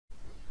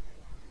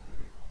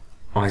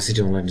ICT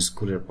online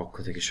স্কুলের পক্ষ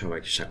থেকে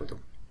সবাইকে স্বাগত।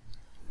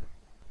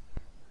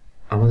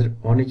 আমাদের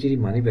অনেকেরই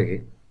মানিব্যাগে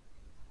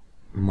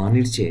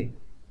মানির চেয়ে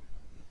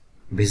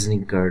ভিজিটিং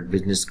কার্ড,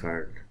 বিজনেস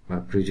কার্ড বা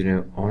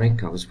প্রয়োজনীয় অনেক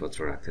কাগজপত্র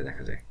রাখতে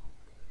দেখা যায়।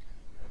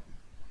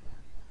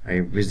 এই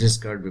বিজনেস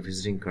কার্ড বা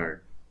ভিজিটিং কার্ড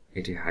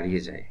এটি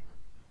হারিয়ে যায়।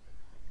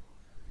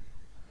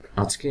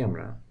 আজকে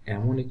আমরা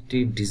এমন একটি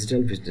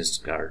ডিজিটাল বিজনেস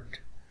কার্ড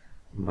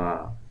বা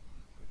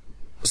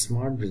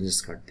স্মার্ট বিজনেস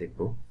কার্ড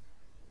দেখব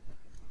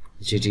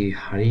যেটি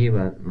হারিয়ে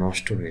বা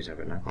নষ্ট হয়ে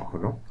যাবে না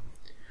কখনো,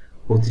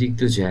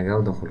 অতিরিক্ত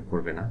জায়গাও দখল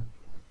করবে না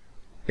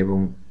এবং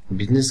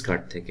বিজনেস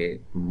কার্ড থেকে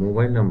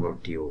মোবাইল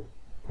নম্বরটিও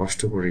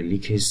কষ্ট করে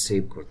লিখে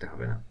সেভ করতে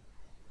হবে না।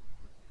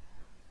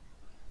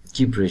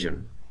 কি প্রয়োজন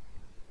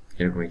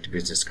এরকম একটি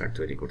বিজনেস কার্ড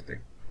তৈরি করতে?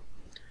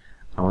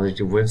 আমাদের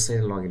একটি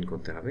ওয়েবসাইটে লগ ইন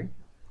করতে হবে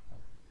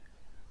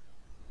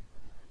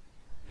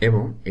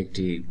এবং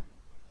একটি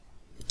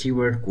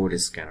কিওয়ার্ড কোড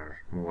স্ক্যানার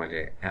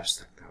মোবাইলে অ্যাপস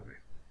থাকতে হবে।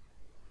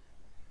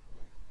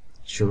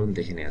 চলুন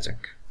দেখে নেওয়া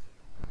যাক।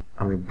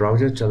 আমি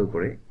ব্রাউজার চালু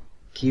করে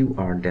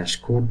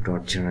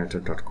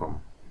qr-code.generator.com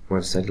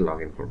ওয়েবসাইটে লগ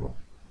ইন করব।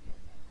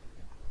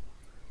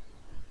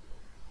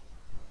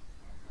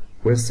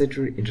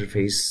 ওয়েবসাইটের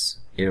ইন্টারফেস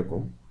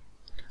এরকম।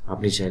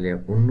 আপনি চাইলে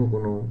অন্য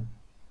কোনো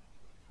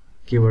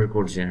কিওয়ার্ড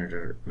কোড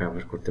জেনারেটর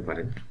ব্যবহার করতে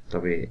পারেন,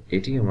 তবে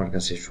এটি আমার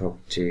কাছে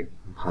সবচেয়ে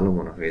ভালো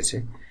মনে হয়েছে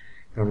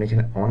কারণ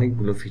এখানে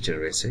অনেকগুলো ফিচার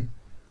রয়েছে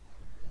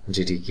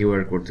যেটি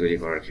কিওয়ার্ড কোড তৈরি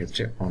করার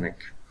ক্ষেত্রে অনেক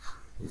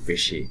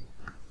বেশি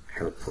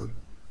হেল্পফুল।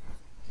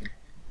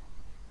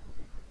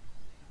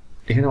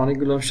 এখানে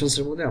অনেকগুলো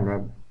অপশনসের মধ্যে আমরা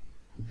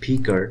ভি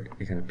কার্ড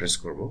এখানে প্রেস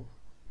করব।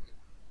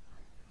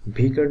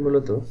 ভি কার্ড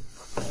মূলত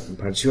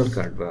ভার্চুয়াল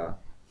কার্ড বা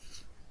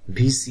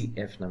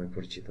ভিসিএফ নামে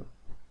পরিচিত।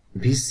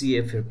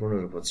 ভিসিএফ এর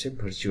পুনরূপ হচ্ছে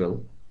ভার্চুয়াল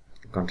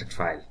কন্ট্যাক্ট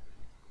ফাইল।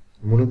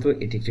 মূলত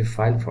এটি একটি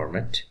ফাইল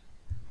ফরম্যাট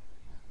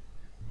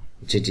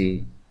যেটি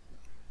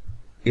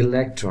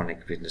ইলেকট্রনিক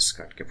বিজনেস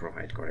কার্ডকে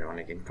প্রোভাইড করে।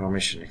 অনেক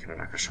ইনফরমেশন এখানে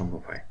রাখা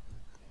সম্ভব হয়।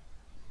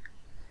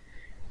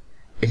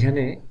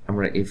 এখানে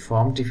আমরা এই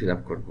ফর্মটি ফিল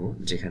আপ করব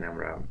যেখানে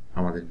আমরা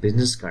আমাদের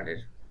বিজনেস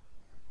কার্ডের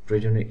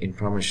প্রয়োজনীয়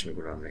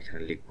ইনফরমেশনগুলো আমরা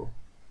এখানে লিখব।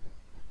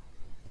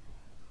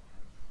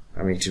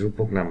 আমি একটি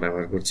রূপক নাম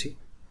ব্যবহার করছি,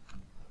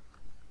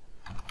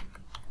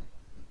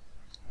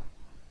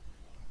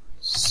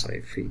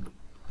 সাইফি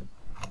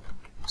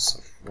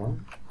সাফওয়ান।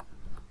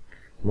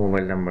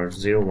 মোবাইল নাম্বার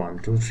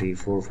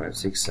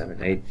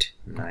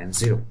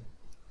 0123456789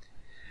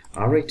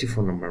 আরো একটি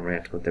ফোন নাম্বার আমরা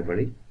অ্যাড করতে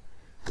পারি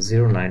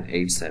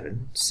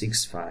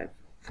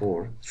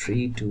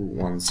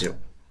 0987654321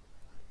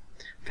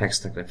 ফ্যাক্স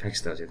থাকলে ফ্যাক্স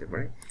দেওয়া যেতে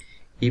পারে,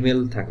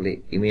 ইমেল থাকলে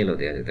ইমেলও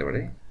দেওয়া যেতে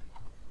পারে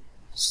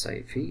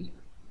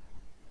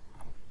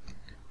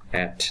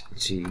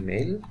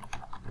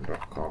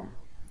saifi@gmail.com।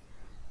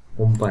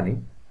 কোম্পানি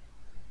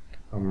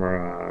আমরা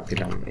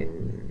দিলাম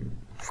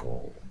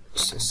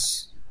ইনফোসিস,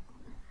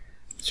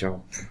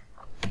 জব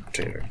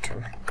ডিরেক্টর,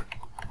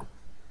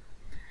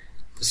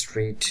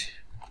 স্ট্রিট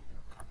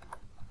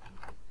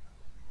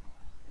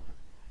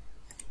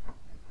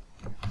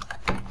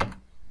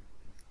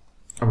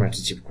আমরা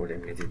একটা জিপ কোড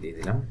এমনিতে দিয়ে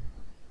দিলাম।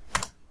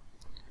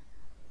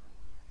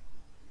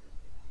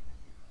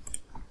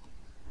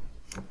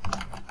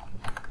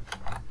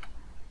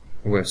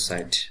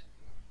 ওয়েবসাইট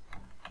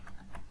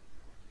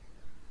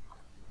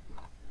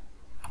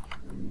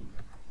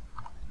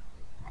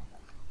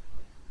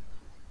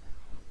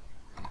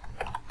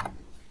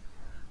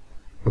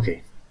ওকে।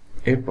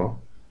 এরপর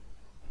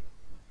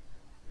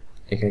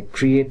এখানে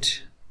ক্রিয়েট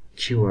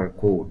কিউআর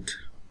কোড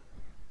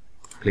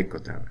ক্লিক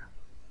করতে হবে।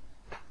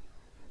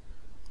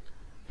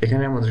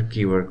 এখানে আমাদের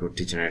কিউআর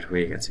কোডটি জেনারেট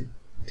হয়ে গেছে।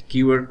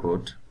 কিউআর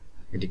কোড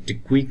এটি একটি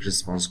কুইক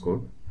রেসপন্স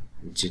কোড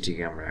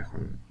যেটিকে আমরা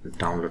এখন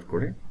ডাউনলোড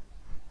করে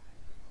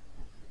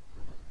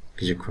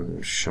কিছুক্ষণ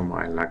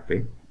সময় লাগবে,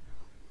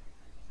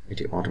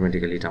 এটি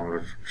অটোমেটিক্যালি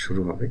ডাউনলোড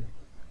শুরু হবে।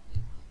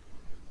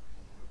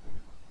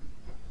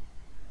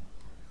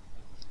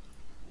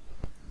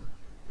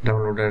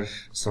 ডাউনলোডার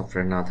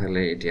সফটওয়্যার না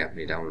থাকলে এটি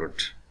আপনি ডাউনলোড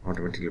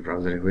অটোমেটিক্যালি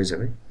ব্রাউজারে হয়ে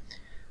যাবে।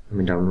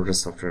 আমি ডাউনলোডার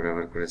সফটওয়্যার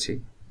ব্যবহার করেছি।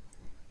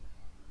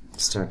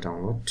 Start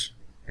download.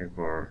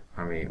 এরপর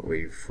আমি ওই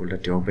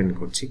ফোল্ডারটি ওপেন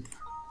করছি।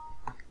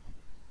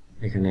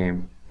 এখানে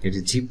এটি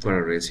জিপ করা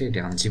রয়েছে, এটি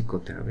আনজিপ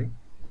করতে হবে।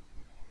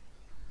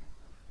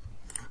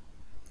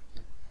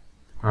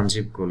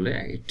 আনজিপ করলে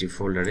একটি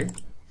ফোল্ডারে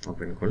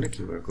ওপেন করলে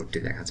কিউআর কোডটি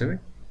দেখা যাবে।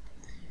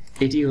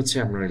 এটি হচ্ছে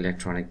আপনার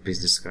ইলেকট্রনিক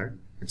বিজনেস কার্ড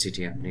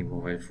যেটি আপনি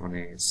মোবাইল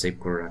ফোনে সেভ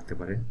করে রাখতে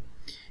পারেন।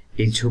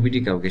 এই ছবিটি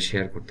কাউকে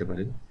শেয়ার করতে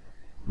পারেন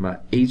বা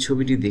এই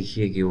ছবিটি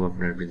দেখিয়ে কেউ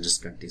আপনার বিজনেস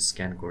কার্ডটি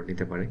স্ক্যান করে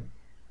নিতে পারে,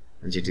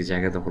 যেটি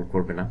জায়গা দখল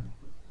করবে না।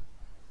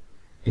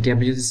 এটি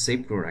আপনি যদি সেভ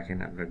করে রাখেন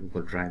আপনার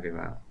গুগল ড্রাইভে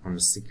বা অন্য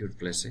সিকিউর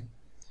প্লেসে,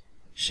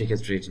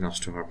 সেক্ষেত্রে এটি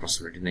নষ্ট হওয়ার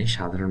পসিবিলিটি নেই।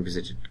 সাধারণ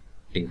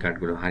ভিজিটিং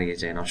কার্ডগুলো হারিয়ে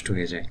যায়, নষ্ট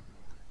হয়ে যায়,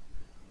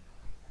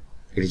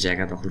 এটি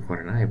জায়গা দখল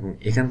করে না এবং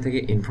এখান থেকে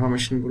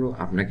ইনফরমেশনগুলো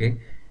আপনাকে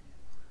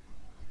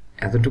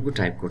এতটুকু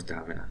টাইপ করতে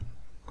হবে না,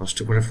 কষ্ট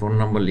করে ফোন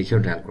নম্বর লিখেও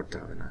ডায়াল করতে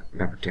হবে না।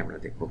 ব্যাপারটি আমরা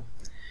দেখব।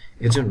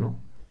 এজন্য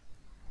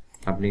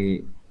আপনি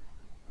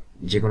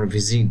যে কোনো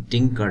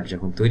ভিজিটিং কার্ড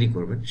যখন তৈরি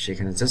করবেন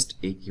সেখানে জাস্ট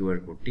এই কিউআর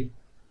কোডটি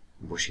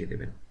বসিয়ে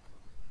দেবেন।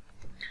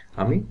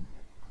 আমি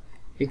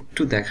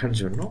একটু দেখার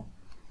জন্য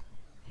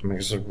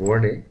মাইক্রোসফট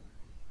ওয়ার্ডে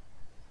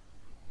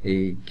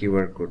এই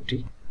কিউআর কোডটি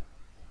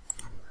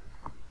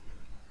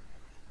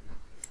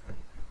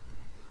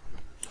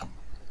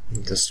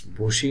জাস্ট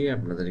বসিয়ে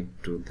আপনাদের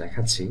একটু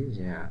দেখাচ্ছি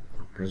যে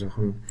আপনারা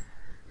যখন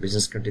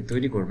বিজনেস কার্ডটি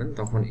তৈরি করবেন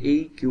তখন এই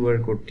কিউআর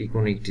কোডটি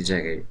কোনো একটি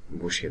জায়গায়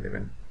বসিয়ে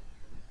দেবেন।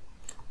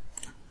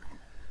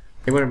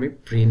 এবার আমি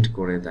প্রিন্ট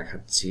করে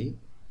দেখাচ্ছি,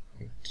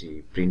 একটি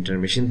প্রিন্টার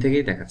মেশিন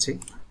থেকেই দেখাচ্ছি,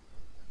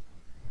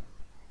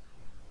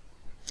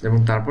 এবং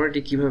তারপর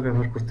এটি কিভাবে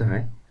ব্যবহার করতে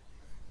হয়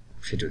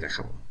সেটাও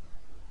দেখাবো।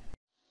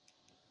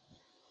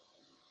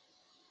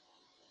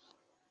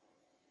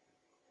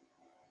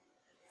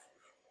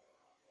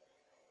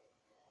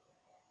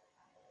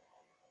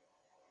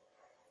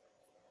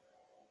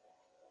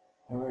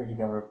 এবার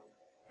এটিকে আমরা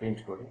প্রিন্ট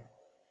করি।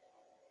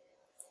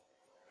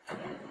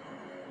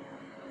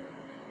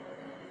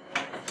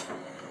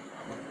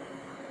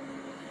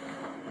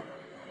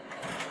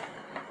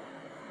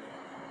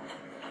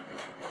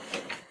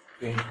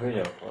 প্রিন্ট হয়ে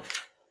যাওয়ার পর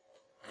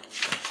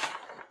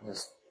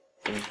জাস্ট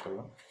প্রিন্ট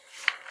করলাম।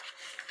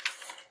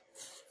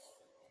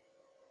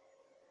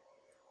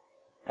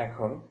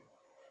 এখন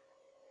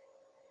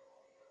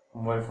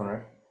মোবাইল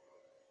ফোনের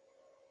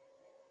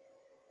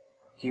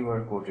কিউআর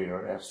কোড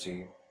রিডার অ্যাপসটি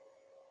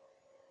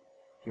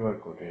কিউআর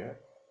কোড রিডার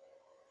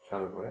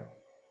চালু করে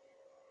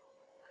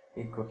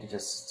এই কোডটি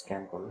জাস্ট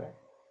স্ক্যান করলে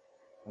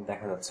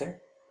দেখা যাচ্ছে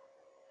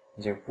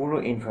যে পুরো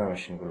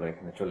ইনফরমেশনগুলো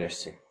এখানে চলে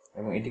আসছে,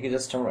 এবং এটিকে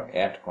জাস্ট আমরা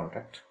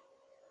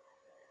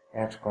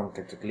অ্যাড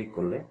কন্ট্যাক্টে ক্লিক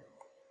করলে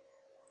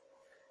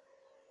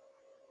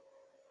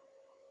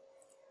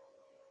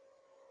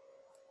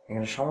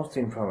এখানে সমস্ত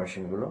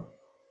ইনফরমেশনগুলো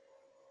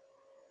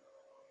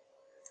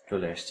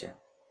চলে আসছে,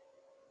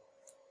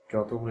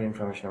 যতগুলো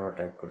ইনফরমেশন আমরা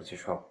টাইপ করেছি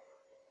সব।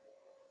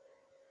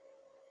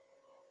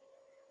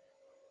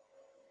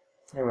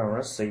 এবার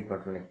আমরা সেভ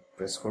বাটনে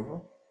প্রেস করব।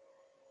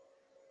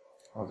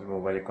 আমাদের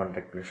মোবাইলে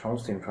কন্ট্যাক্টগুলো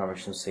সমস্ত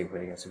ইনফরমেশন সেভ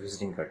হয়ে গেছে,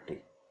 ভিজিটিং কার্ডটি।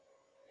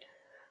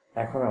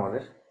 এখন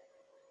আমাদের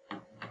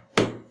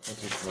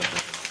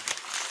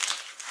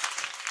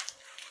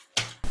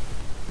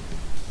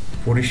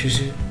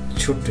পরিশেষে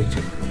ছোট্ট একটি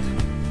অনুরোধ,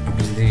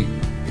 আপনি যদি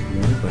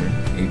মনে করেন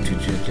এই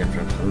টিউটোরিয়ালটি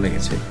আপনার ভালো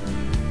লেগেছে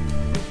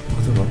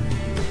অথবা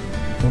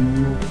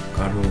অন্য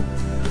কারো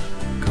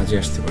কাজে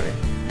আসতে পারে,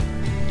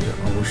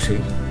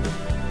 অবশ্যই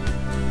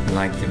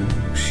লাইক দেবেন,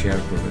 শেয়ার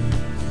করবেন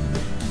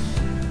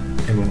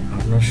এবং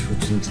আপনার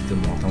সুচিন্তিত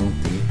মতামত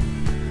দিয়ে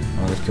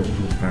আমাদেরকে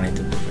অনুপ্রাণিত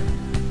করবেন।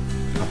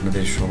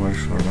 আপনাদের সবার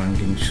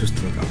সর্বাঙ্গীন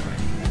সুস্থতা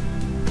কামনায়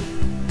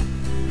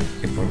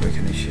এ পর্ব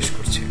এখানে শেষ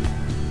করছি।